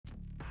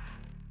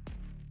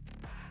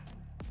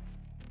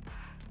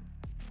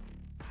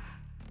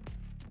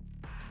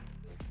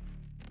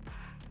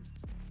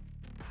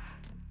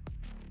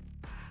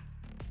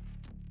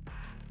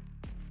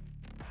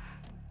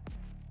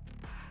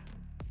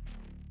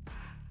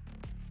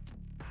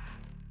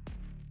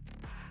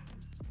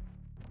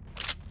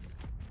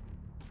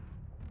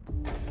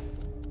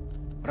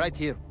Right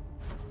here.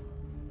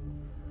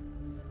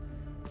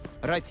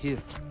 Right here.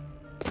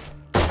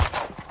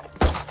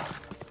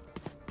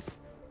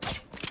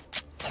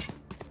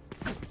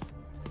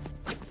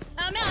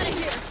 I'm out of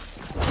here.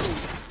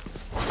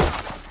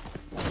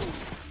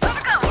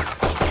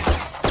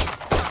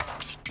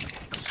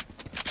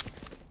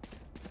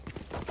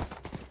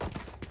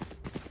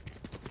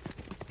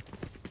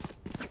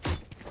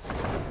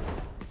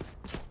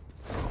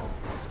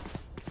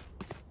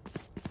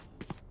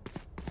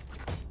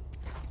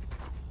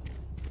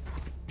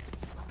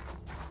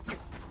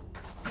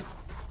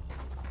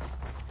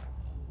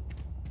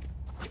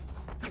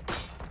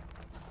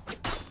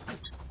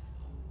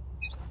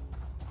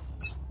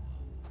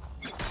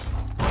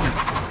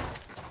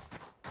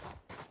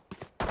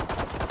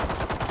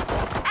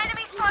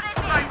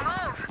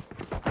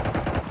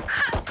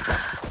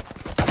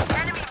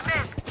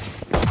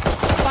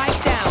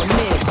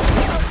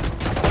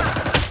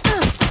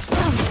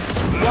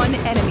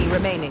 Enemy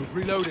remaining.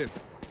 Reloaded.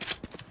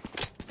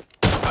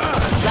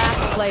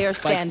 Last player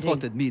Spike standing.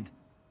 spotted mid.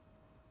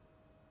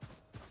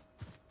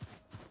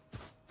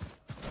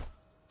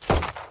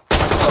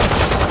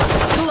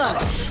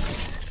 Clutch.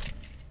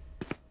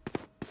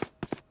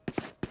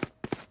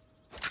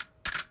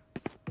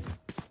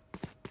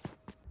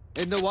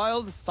 In the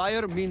wild,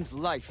 fire means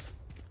life.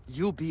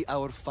 You be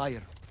our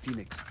fire,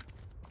 Phoenix.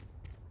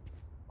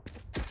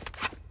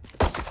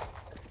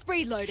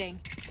 Reloading.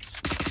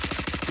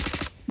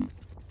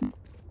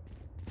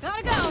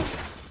 Gotta go.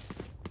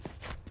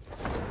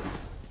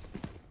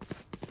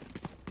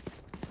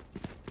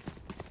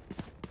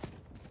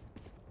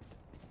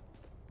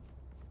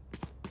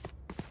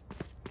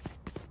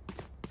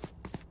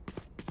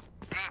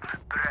 Deep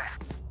breath.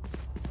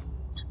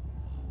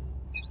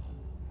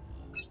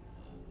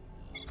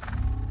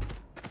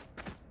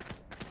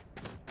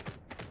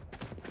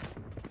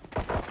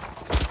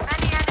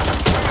 Many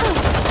enemies.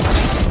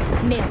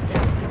 Nailed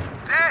them.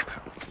 Dead.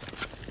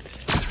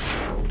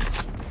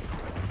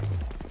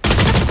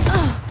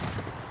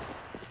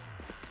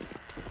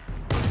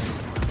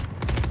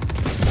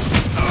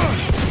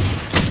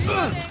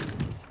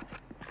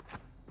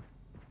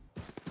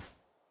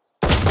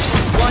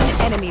 One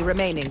enemy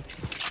remaining.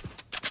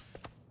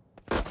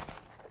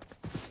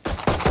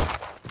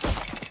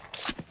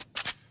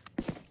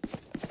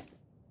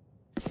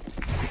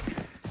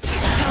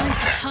 Time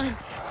to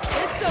hunt.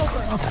 It's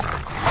over.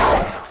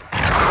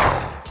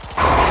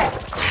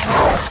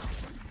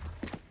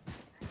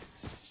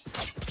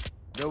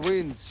 The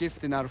winds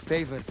shift in our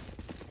favor.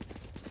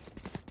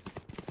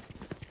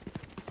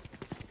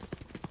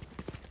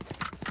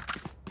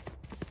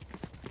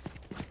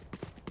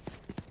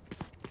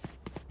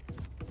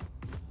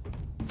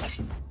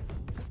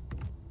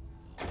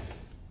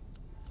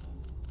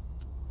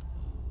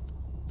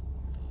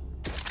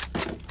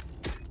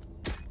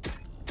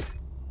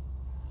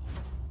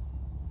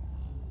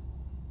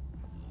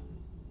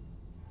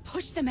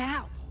 Push them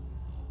out.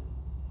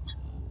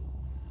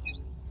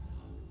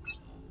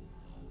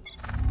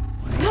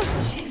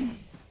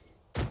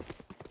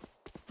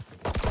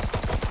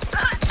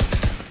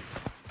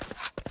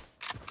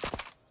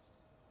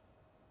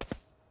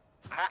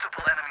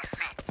 Multiple enemies C.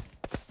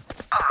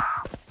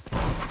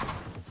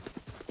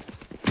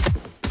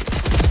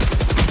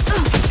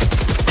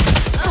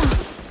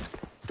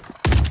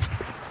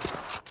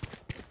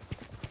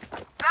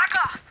 Back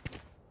off.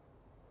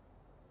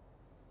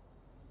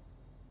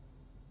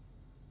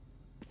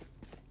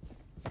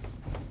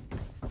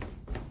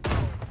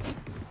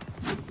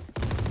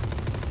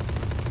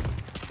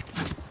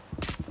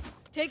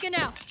 Taken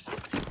out.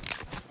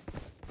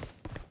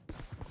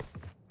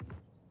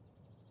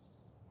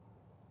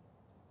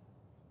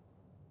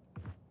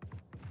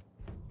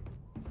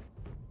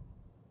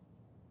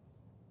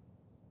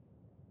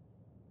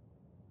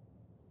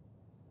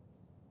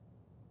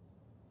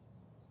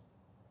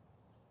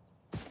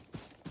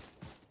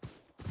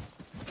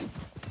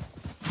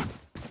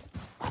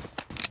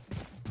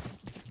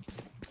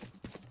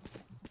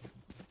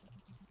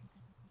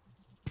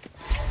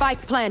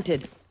 Spike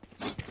planted.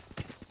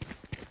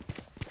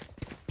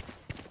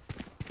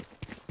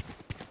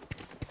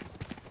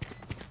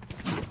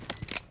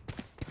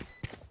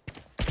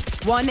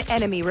 One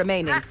enemy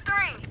remaining. That's 3.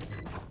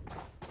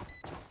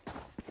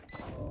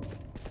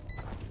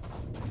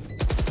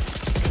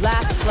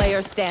 Last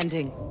player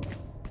standing.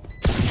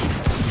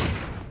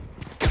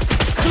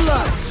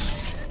 Clutch.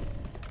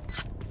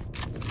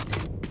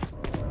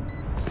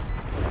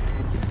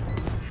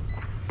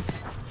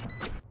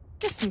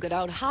 Just some good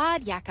old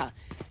hard yakka,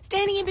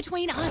 standing in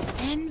between us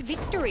and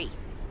victory.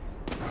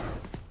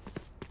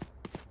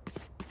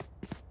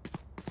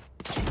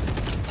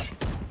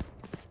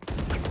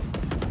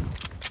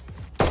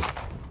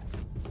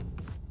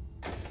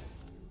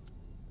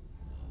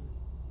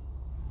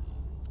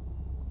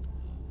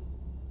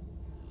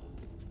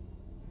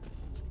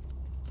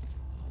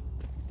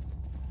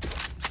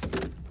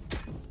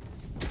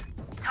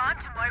 Time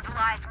to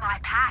mobilize my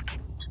pack.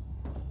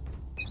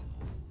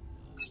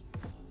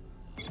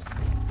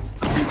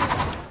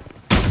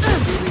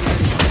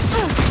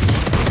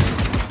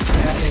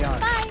 There they are.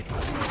 Bye.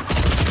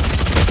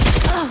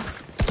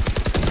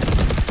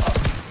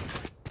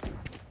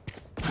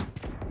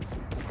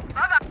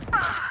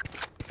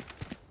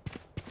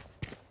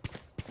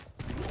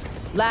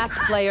 Last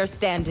player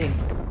standing.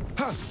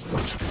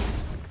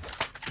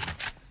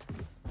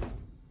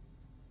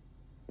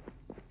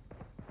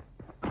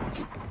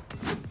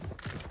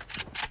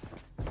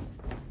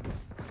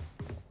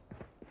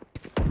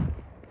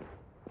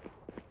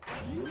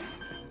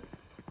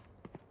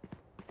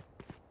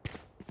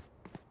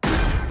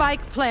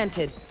 Spike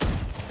planted.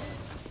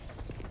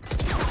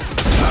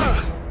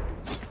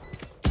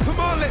 Come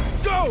on, let's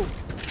go!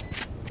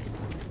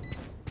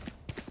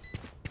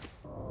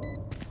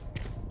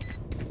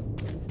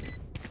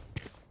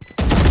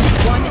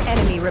 One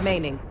enemy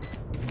remaining.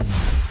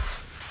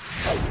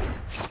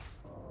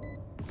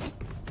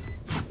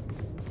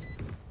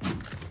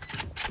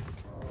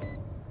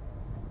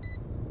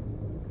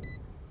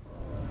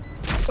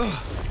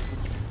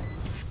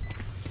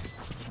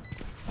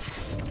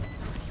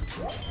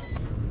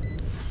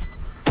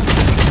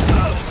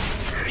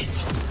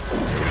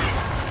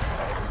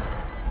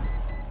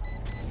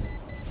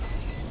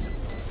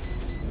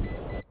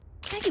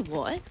 Tell you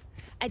what,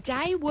 a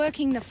day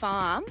working the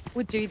farm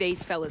would do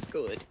these fellas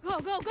good. Go,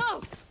 go,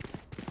 go!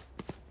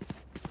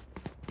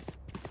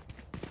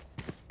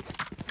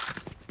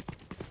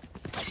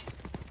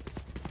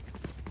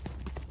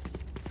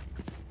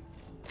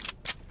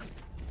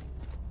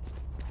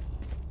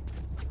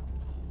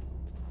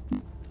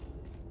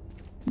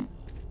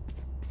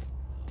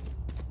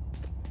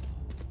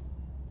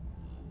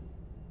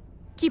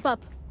 Keep up.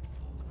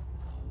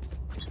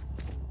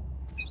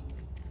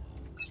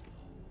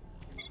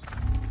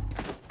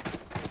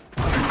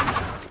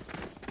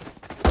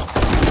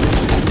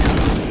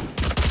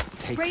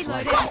 Take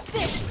Reload flight.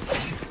 it.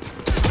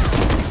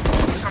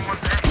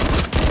 Someone's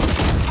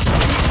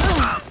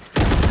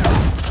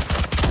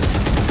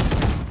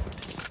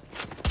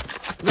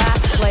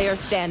Last player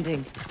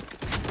standing.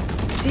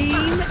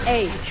 Team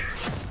Ace.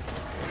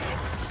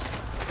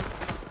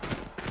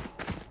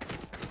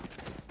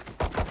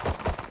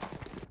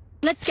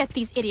 Let's get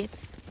these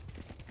idiots.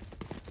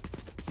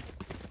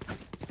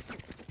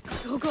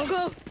 Go, go,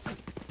 go!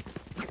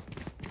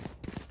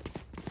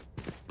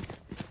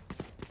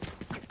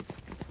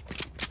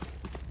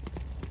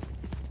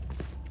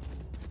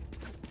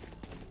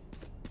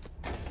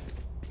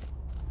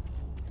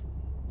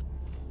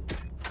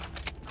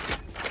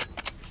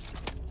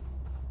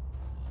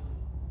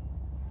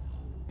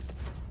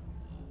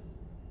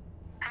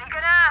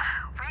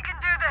 We can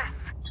do this.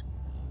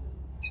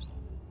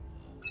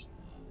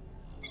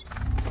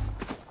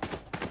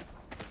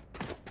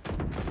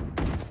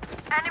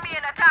 Enemy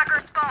and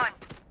attacker spawn.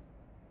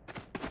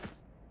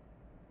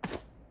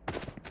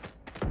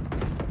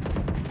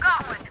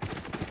 Got one.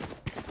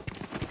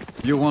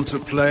 You want to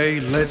play?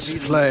 Let's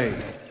play.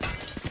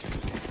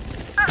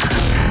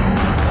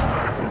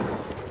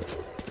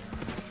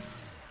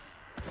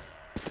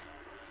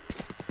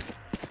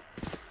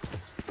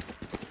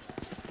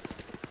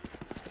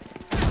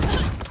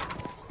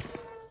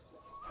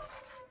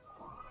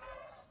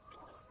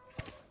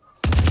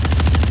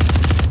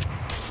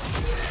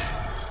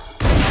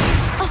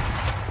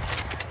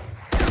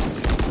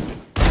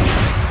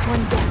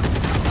 One down.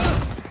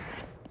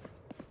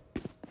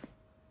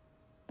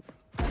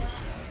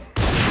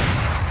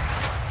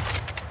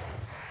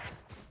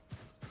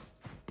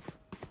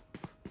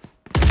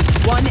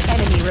 One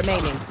enemy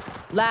remaining.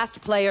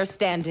 Last player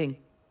standing.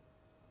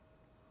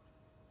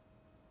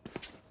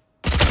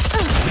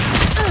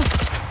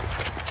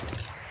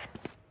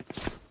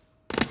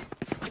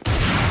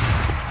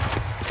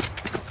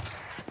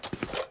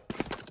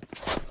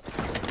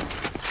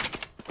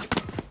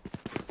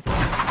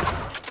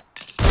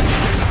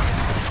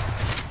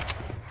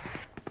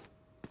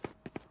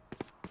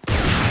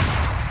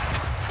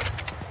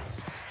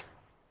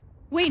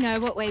 We know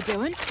what we're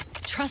doing.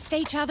 Trust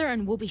each other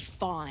and we'll be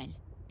fine.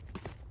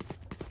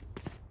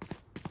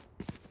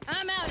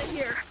 I'm out of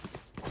here.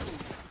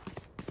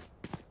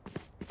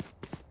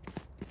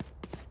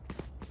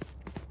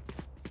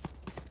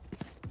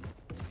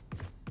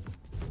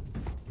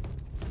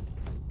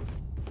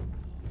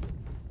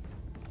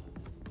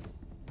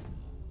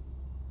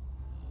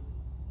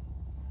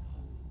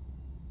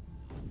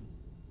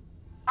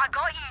 I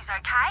got yous,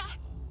 okay?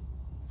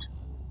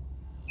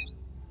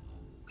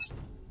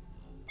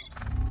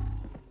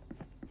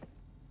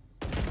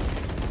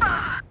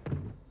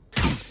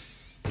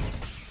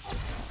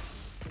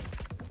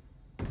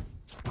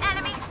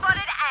 Enemy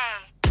spotted A.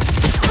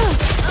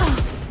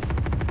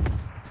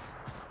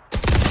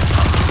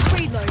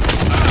 Reload.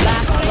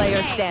 Last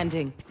player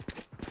standing.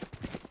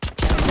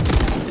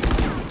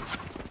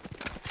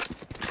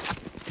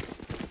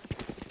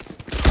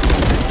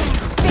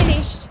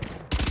 Finished.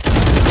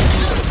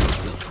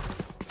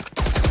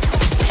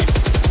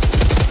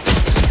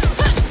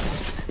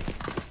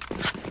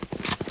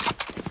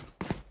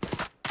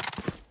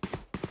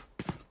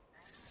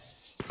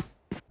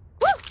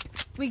 Woo!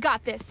 We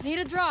got this. Need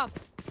a drop.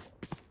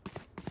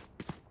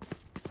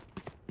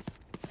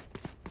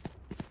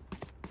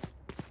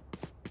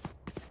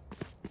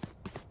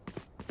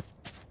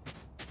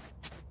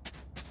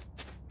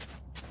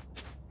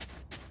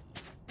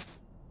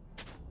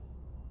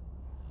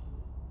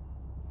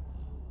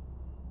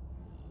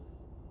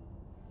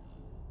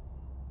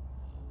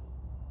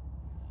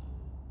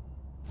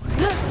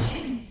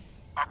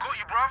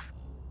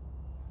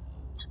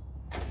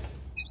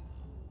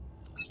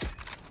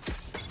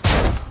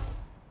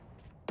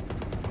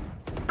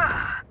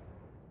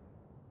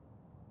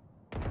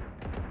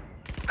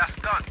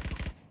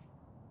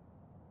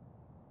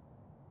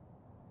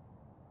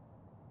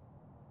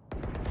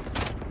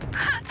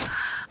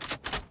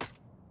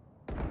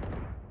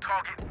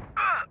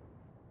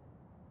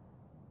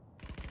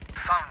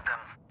 Found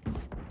them.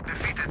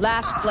 Defeated.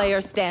 Last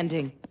player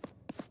standing.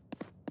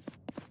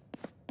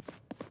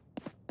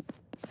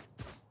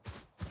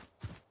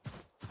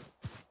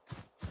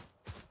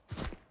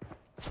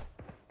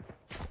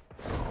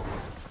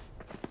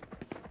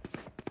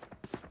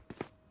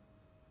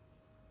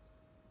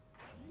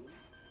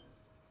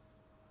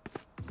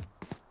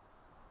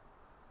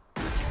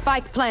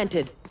 Spike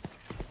planted.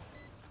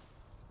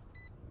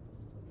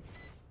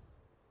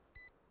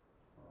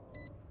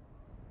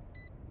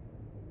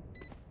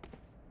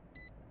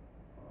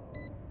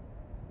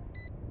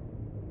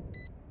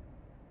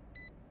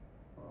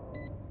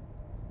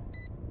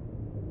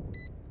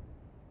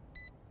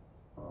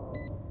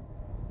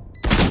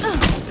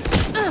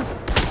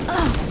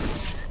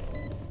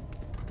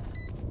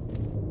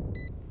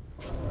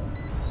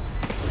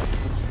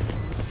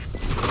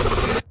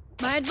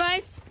 My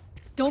advice?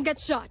 Don't get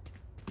shot.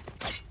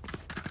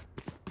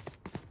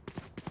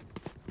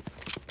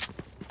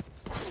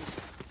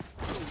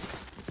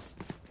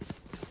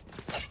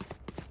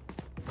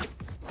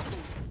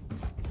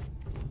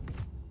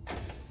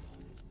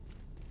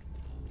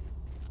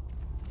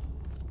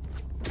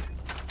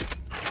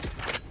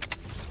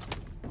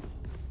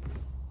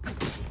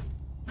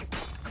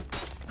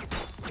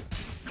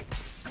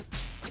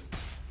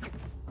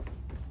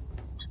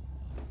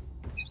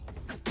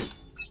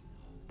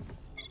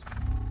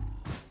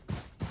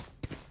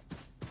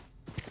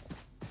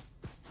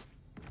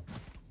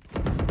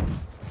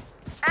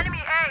 Enemy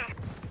A.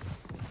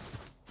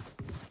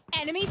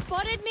 Enemy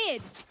spotted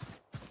mid.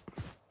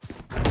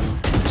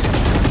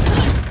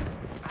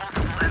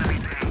 Multiple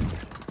enemies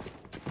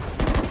A.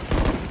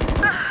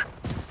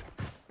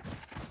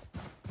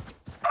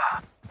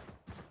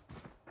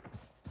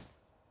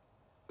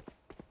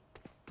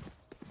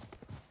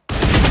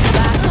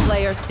 Last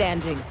player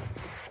standing.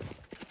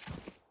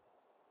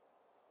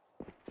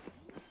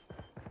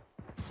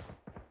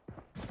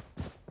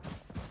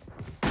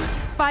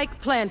 Spike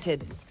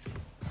planted.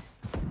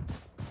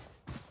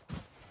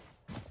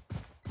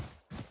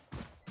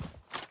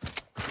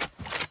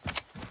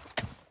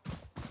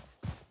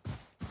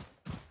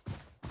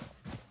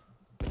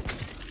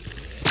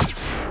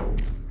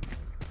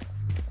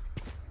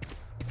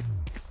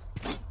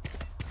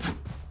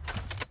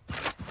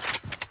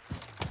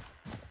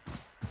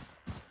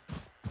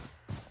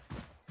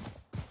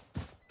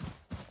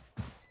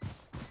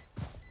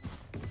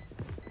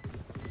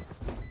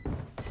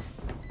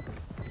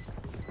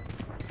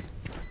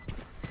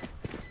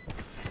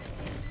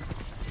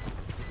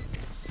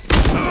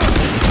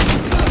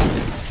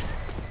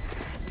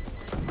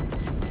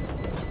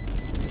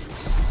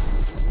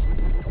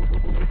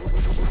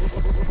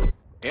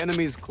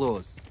 Enemies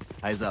close.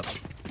 Eyes up.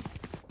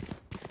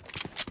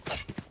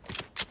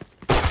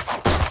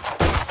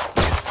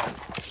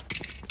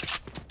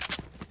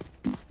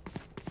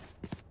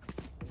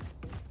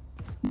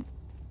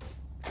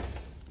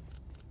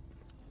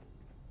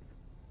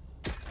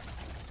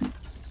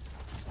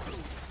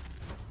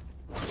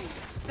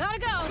 Gotta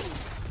go.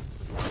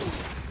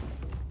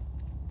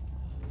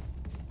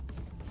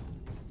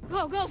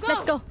 Go, go, go.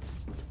 Let's go.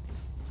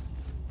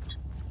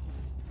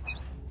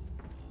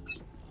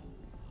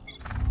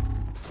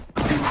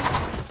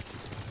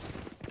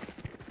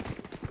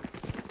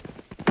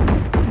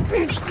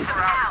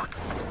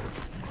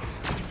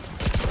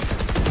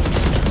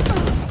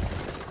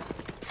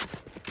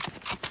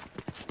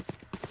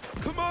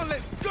 Come on,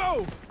 let's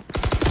go!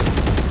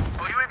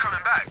 Oh, you ain't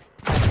coming back.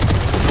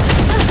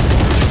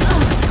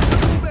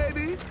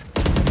 Baby!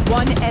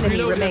 One enemy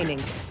Reloading. remaining.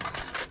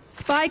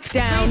 Spike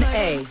down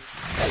A.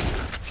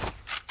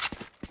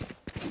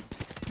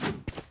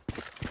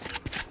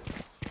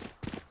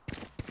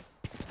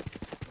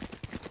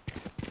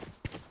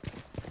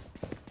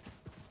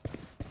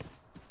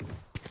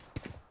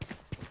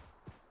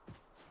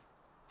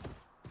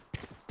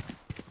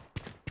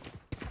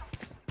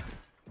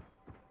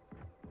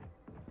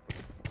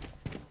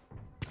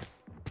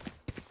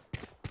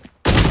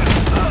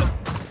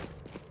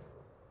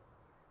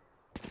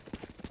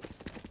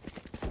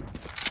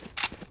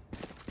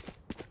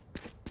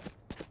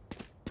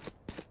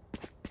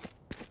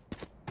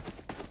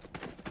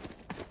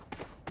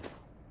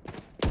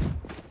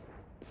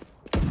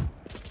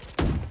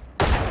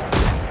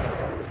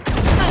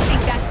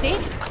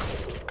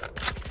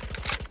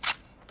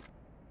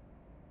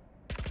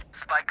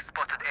 Spike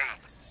spotted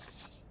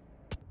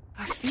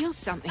A. I feel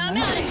something. I'm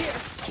off. out of here.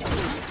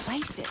 Can't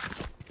place it.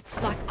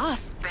 Like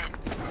us. Bit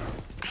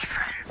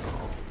different.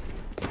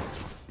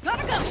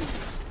 Gotta go.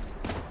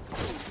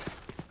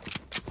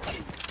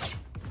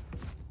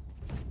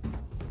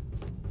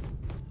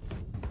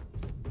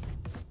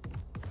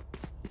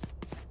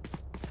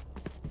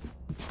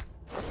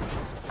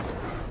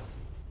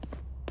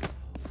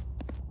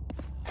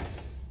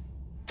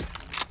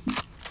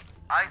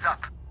 Eyes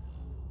up.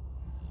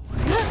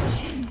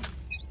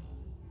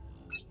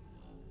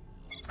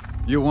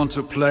 You want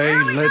to play?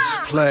 Let's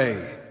play.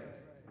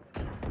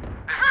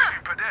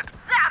 Super dead.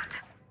 Zapped.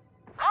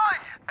 I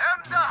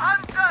am the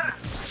hunter.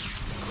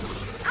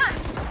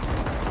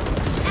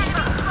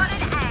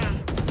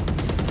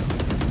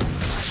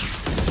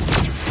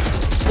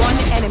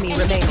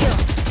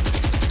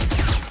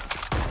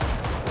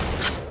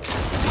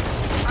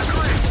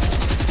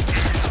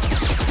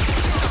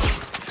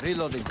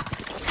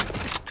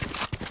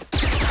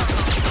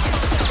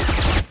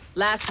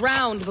 Last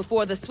round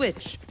before the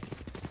switch.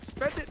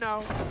 Spend it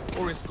now,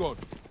 or it's gone.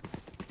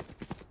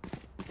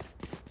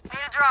 Need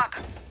a drop.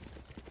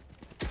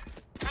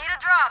 Need a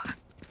drop.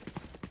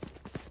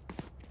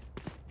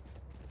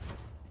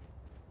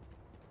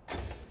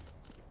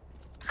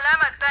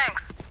 Salamat,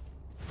 thanks.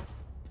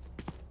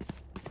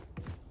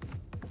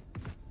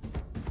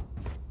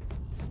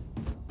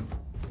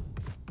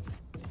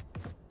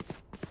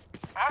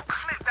 I'll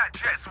clip that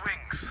jet's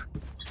wings.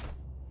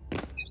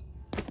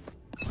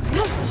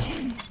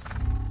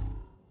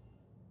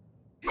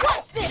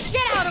 What's this?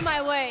 Get out of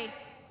my way!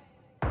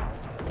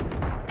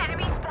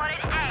 Enemy spotted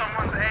A.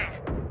 Someone's A.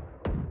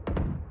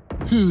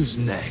 Who's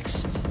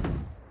next?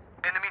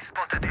 Enemy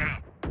spotted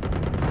A.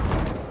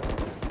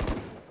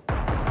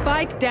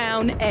 Spike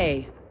down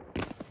A.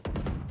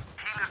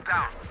 Healer's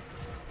down.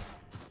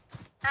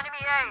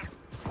 Enemy A.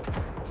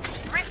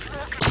 Rift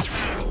walker.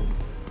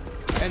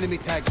 Enemy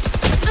tag.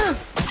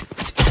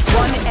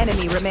 One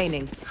enemy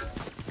remaining.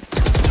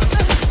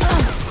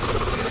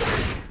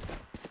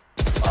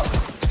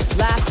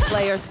 Last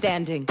player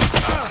standing.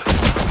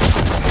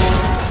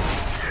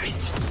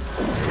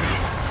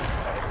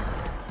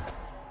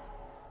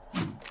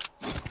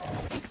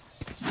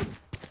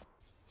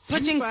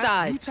 Switching New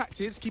sides.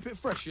 tactics, keep it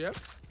fresh, yeah?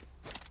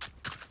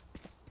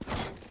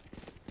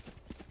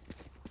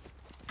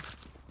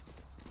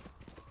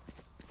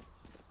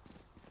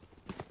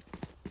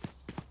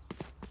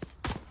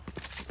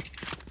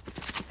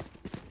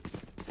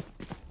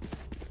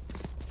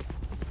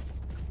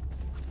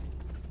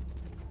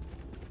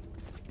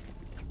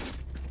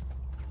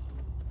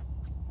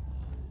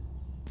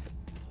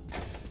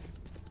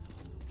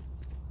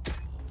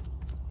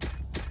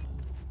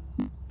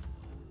 Move.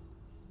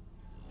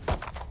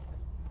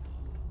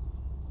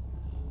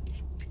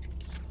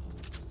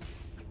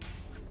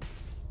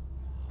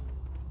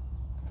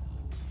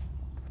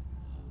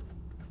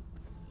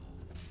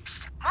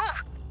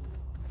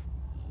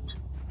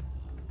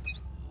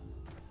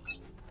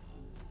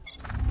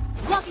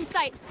 Blocking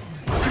sight.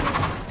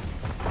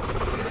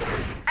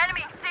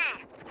 Enemy C.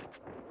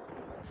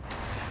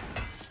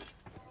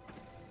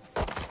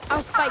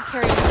 Our spike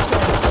carrier is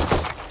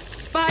killed.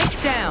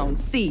 Spike down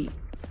C.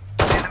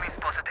 Enemy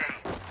spotted A.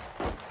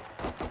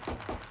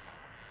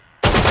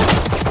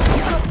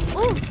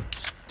 Ooh.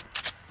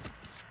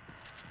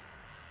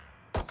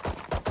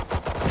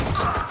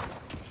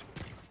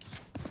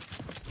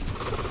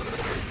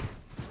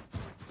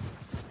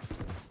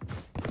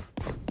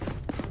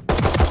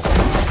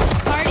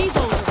 Party's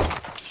over.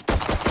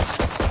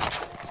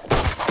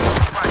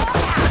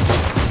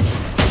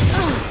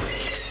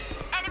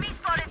 Enemy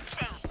spotted C.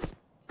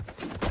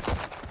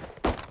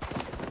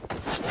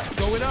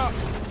 Going up.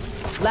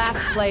 Last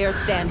player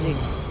standing.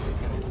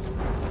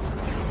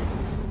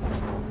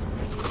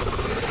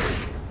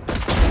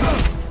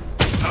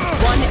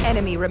 One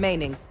enemy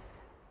remaining.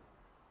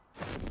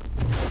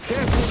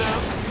 Careful now.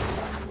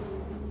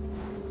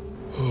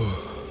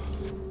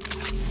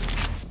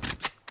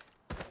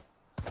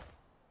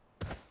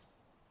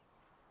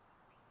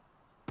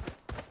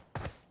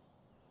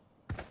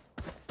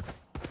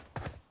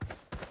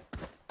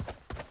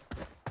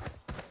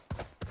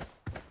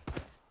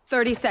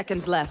 30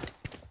 seconds left.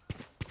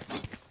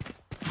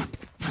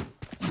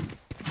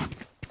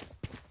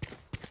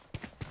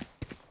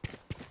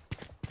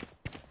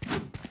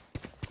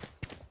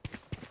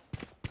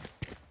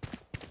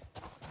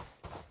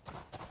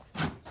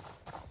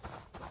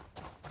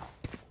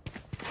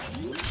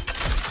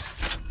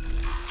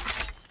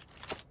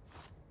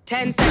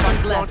 Ten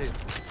seconds left.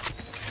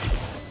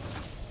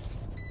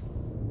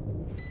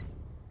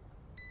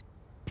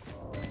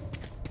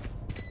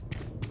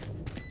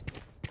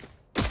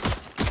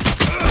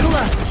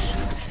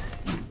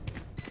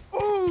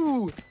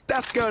 Ooh,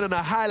 that's going on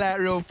a highlight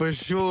reel for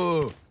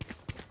sure.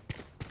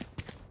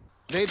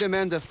 They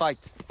demand a fight.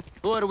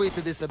 Who are we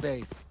to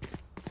disobey?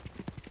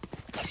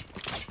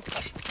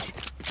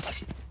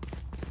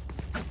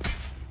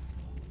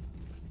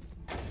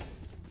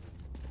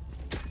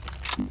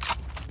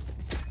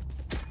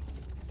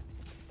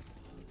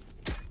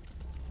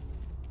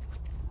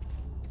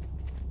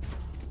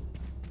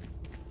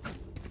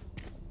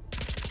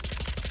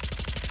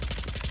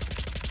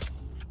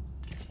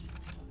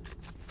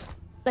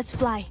 Let's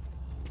fly.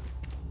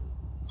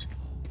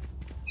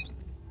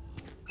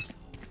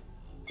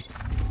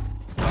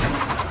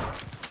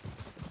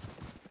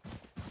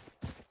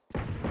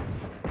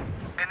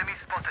 Enemy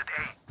spotted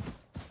A.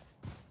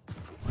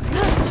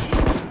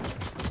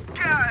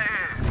 Get out of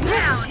here!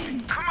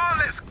 Down. Come on,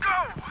 let's go!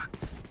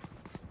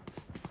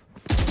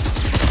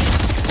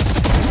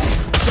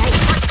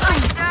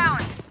 Down.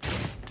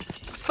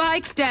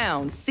 Spike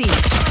down C.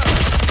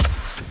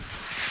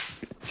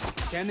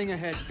 Scanning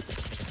ahead.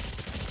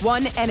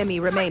 One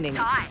enemy remaining.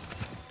 Die.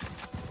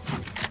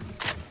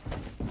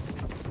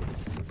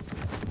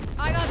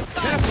 I got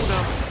spike. Careful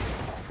now.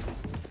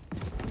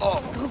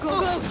 Go, go,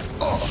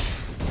 go.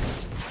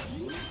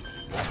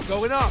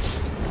 Going up.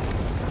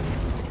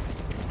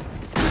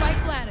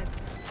 Spike planted.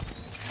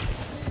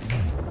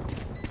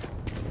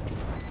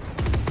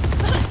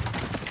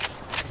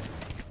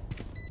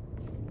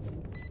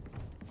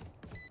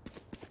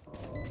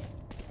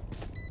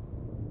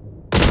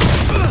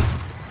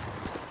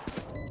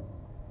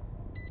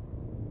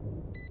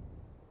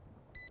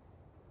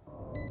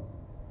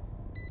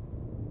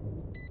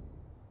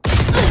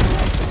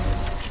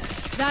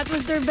 That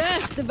was their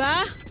best,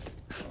 diba?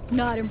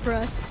 Not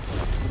impressed.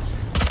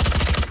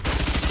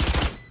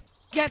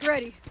 Get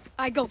ready.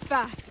 I go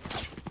fast.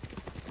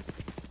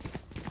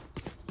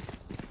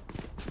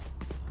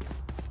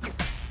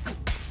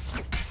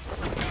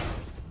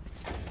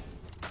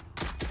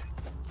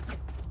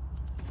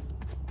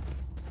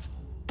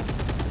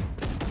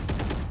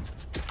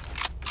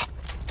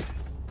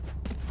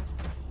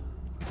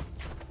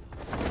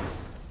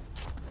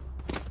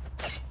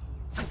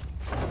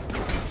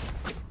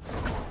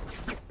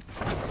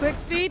 Quick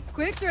feet,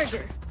 quick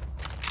trigger.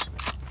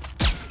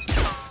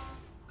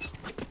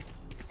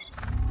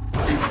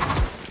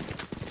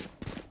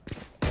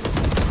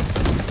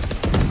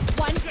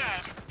 One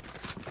dead.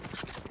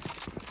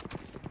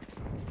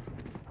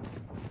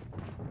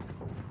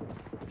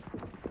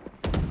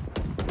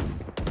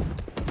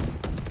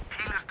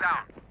 Healer's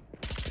down.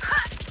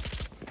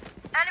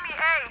 Enemy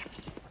A.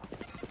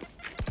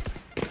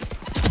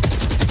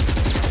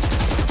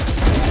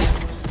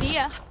 See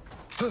ya.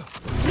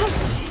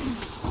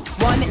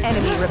 One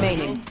enemy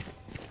remaining.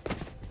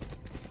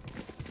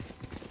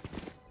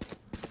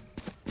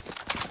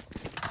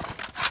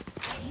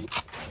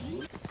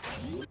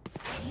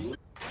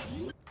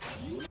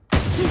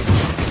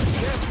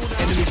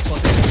 Enemy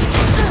spotted.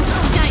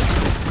 Nice.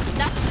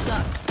 That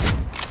sucks.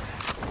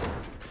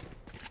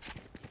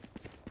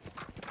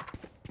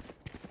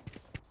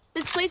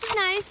 This place is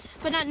nice,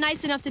 but not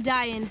nice enough to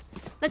die in.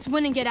 Let's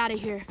win and get out of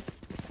here.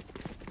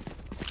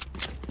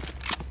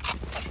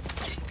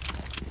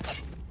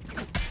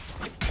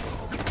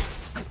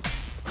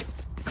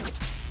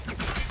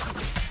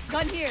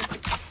 Gun here.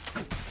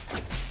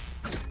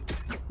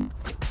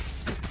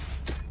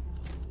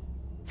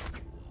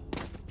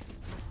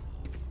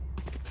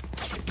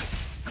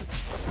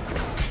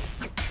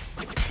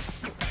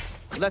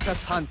 Let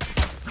us hunt.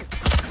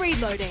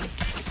 Reloading.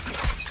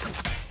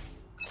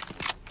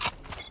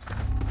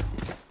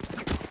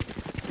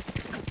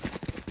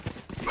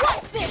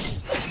 What's this?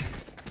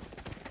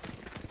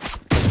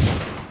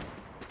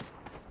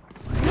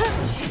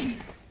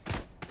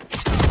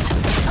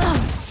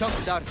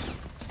 Shock dart.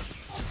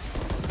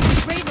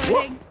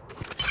 Reloading.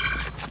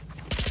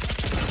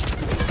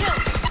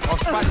 Our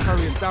spike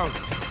carrier's down.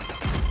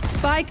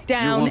 Spike You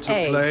down want to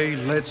A. play?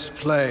 Let's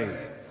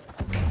play.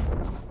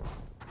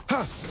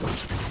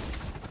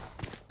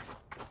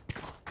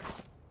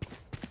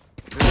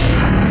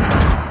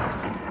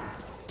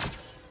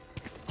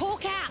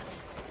 Hawk out.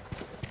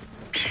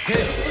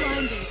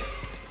 Blinded.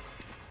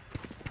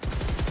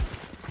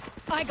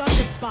 I got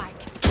the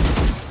spike.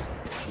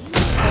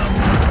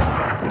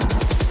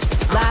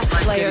 Last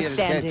player carrier is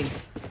dead. standing.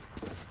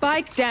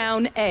 Spike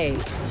down A.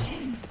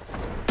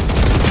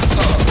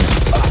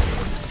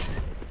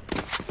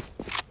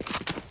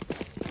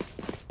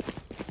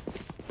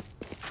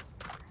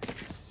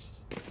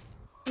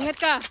 Ingat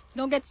ka.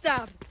 Don't get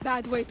stabbed.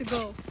 Bad way to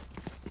go.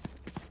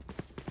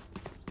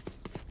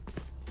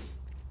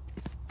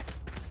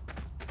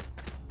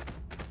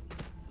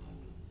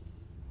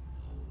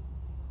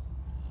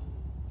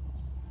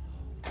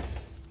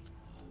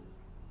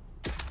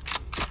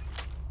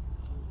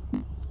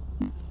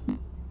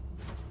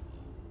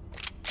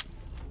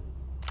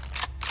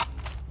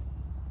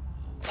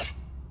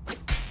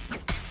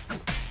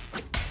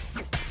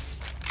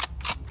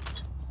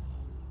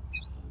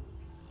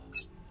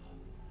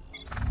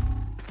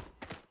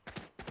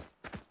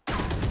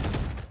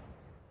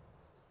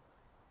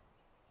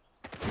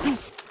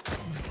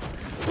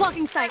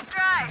 Blocking sight.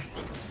 Try.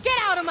 Get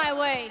out of my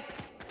way.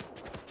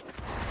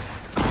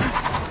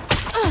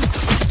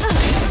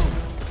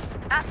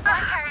 That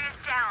spike carrier's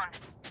down.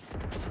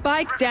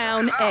 Spike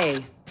down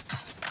A.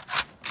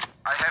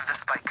 I have the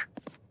spike.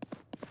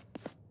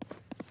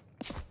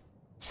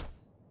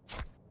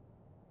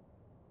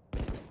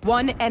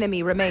 One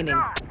enemy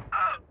remaining.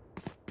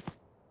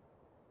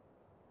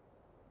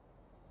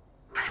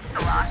 That's the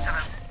last of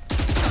them.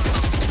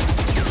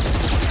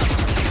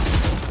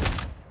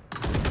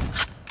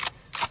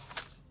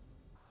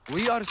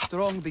 We are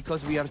strong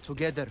because we are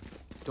together.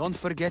 Don't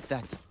forget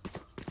that.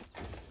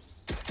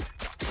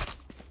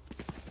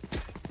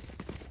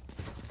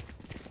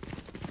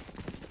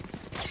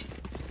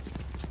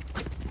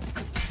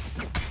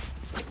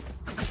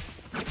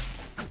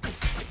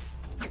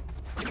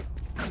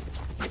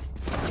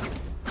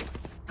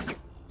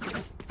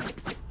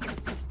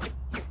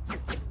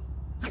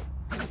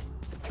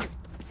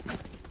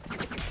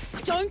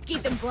 Don't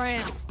give them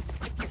ground.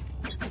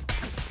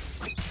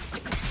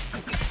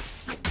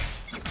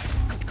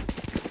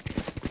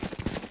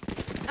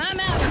 I'm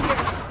out of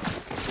here.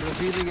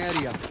 Revealing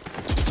area.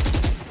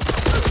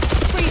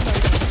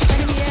 Reloading.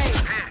 Enemy A.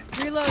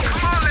 Reloading.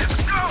 Come on, let's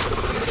go!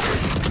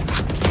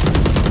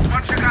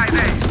 Bunch of guys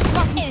A.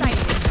 Blocking sight.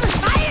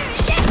 Fire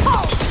in the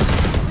hole.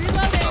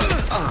 Reloading.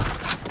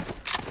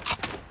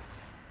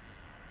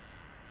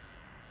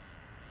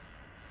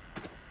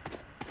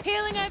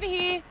 Healing over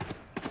here.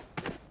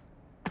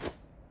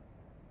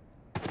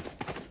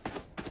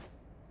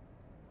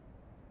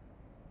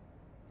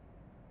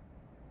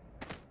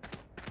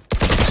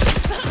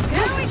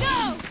 Here we go.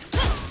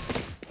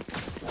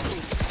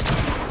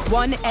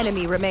 One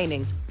enemy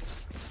remaining.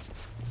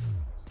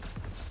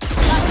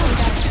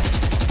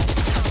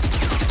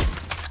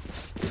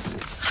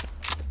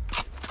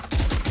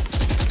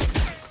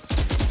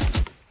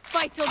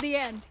 Fight till the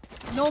end,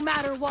 no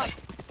matter what.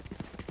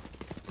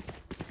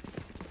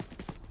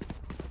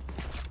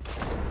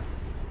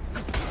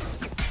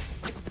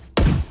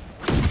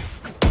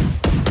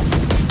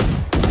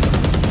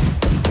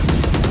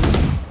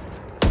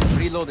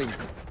 Reloading.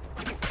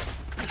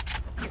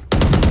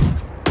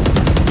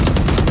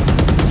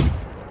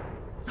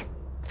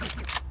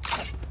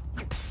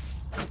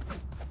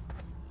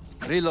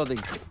 Reloading.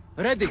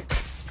 Ready.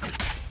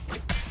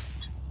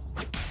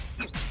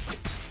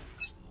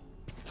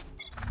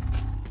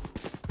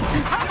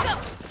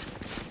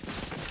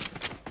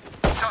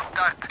 Shot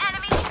dart.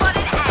 Enemy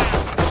spotted A.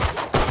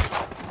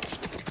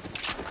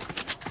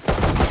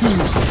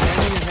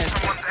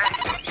 Someone's A.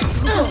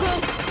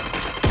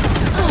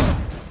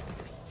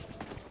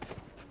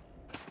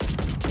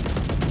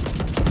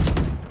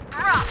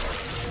 Drop.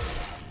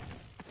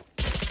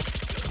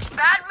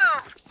 Bad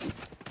move.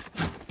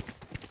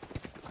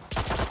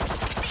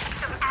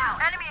 System out.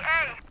 Enemy A.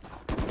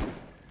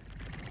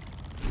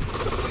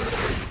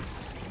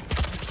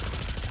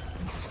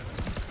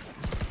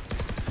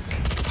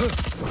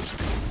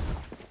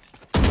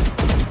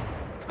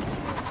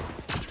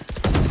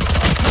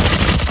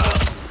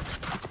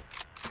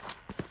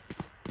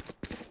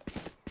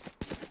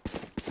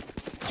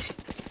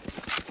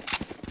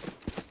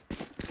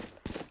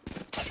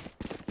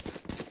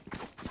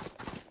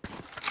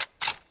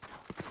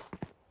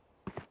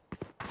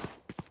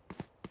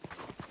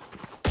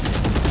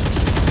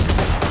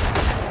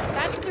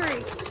 That's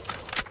 3.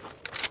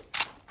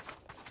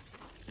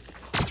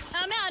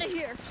 I'm out of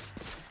here.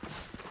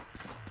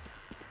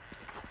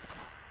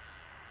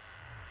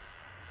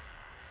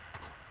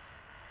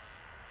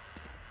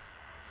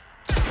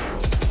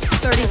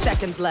 Thirty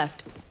seconds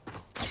left.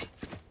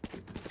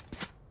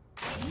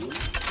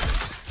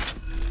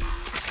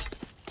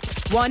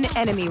 One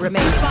enemy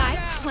remaining. Spike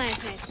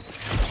planted.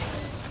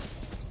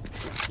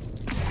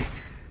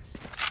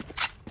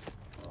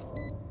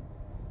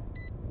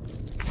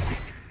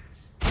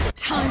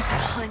 Time to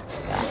hunt.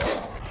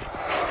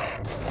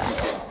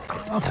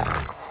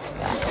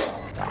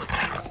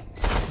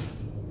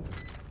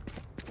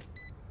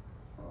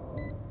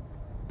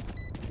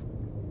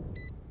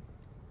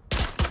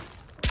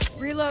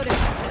 Reloading.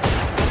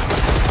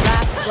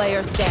 Last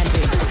player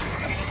standing.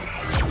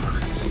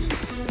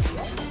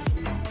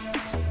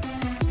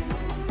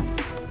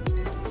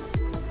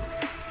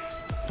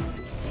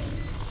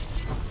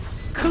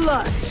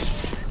 Clutch.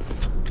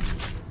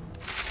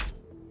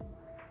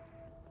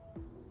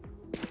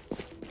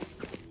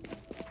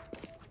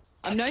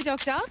 I'm no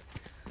doctor,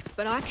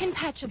 but I can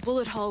patch a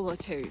bullet hole or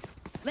two.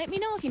 Let me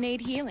know if you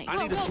need healing.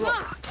 I need a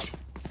drop.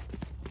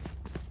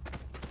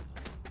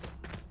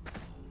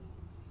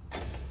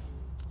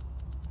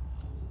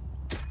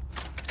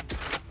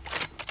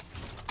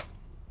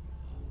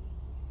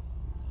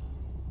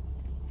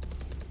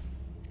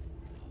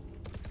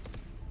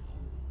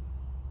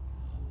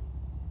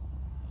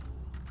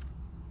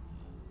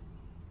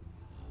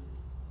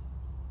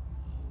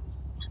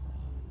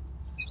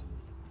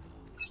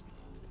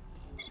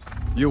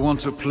 You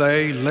want to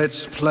play?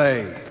 Let's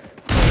play.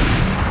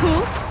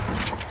 Oops.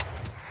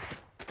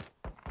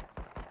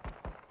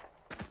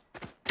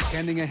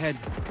 Scanning ahead.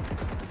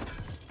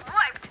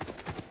 Wiped.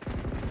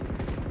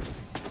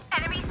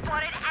 Enemy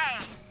spotted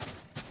A.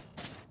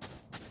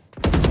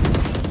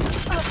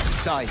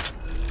 Die.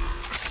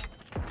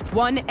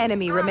 One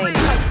enemy remaining.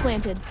 Spike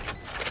planted.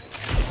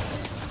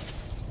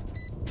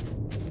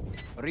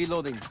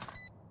 Reloading.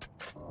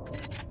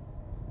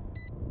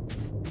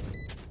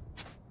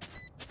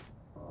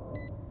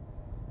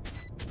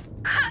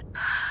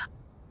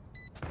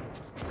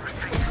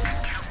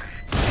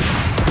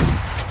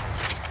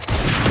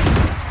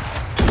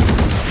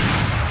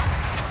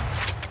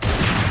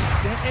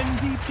 The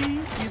MVP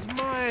is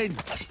mine.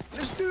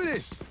 Let's do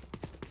this.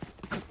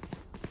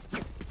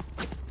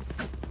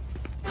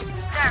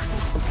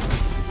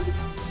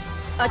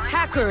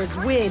 Attackers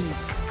win.